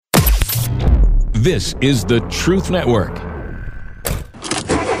This is the Truth Network.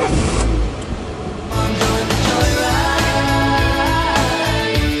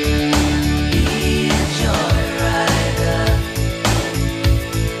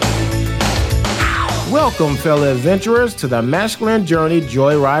 Welcome, fellow adventurers, to the Masculine Journey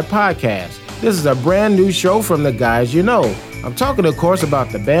Joyride podcast. This is a brand new show from the guys you know. I'm talking, of course,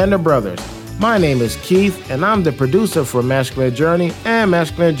 about the Band of Brothers. My name is Keith, and I'm the producer for Masculine Journey and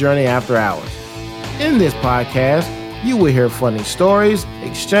Masculine Journey After Hours. In this podcast, you will hear funny stories,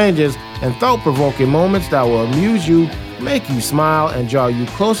 exchanges, and thought-provoking moments that will amuse you, make you smile, and draw you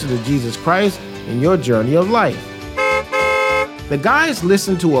closer to Jesus Christ in your journey of life. The guys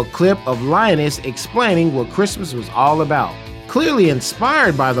listened to a clip of Linus explaining what Christmas was all about. Clearly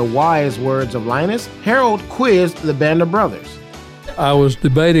inspired by the wise words of Linus, Harold quizzed the Band of Brothers. I was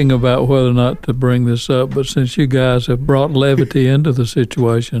debating about whether or not to bring this up, but since you guys have brought levity into the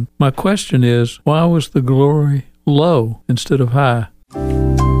situation, my question is, why was the glory low instead of high?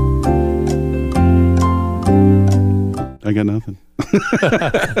 I got nothing. Go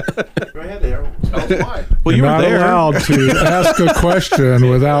ahead, Harold. Tell us why. Well, You're you were not there. allowed to ask a question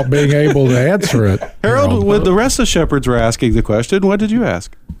without being able to answer it. Harold, when the rest of the shepherds were asking the question, what did you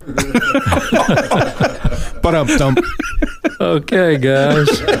ask? Ba-dum-dum. Okay, guys.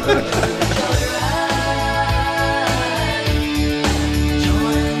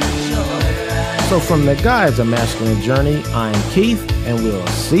 So from the guys of Masculine Journey, I'm Keith, and we'll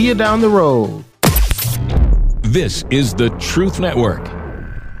see you down the road. This is the Truth Network.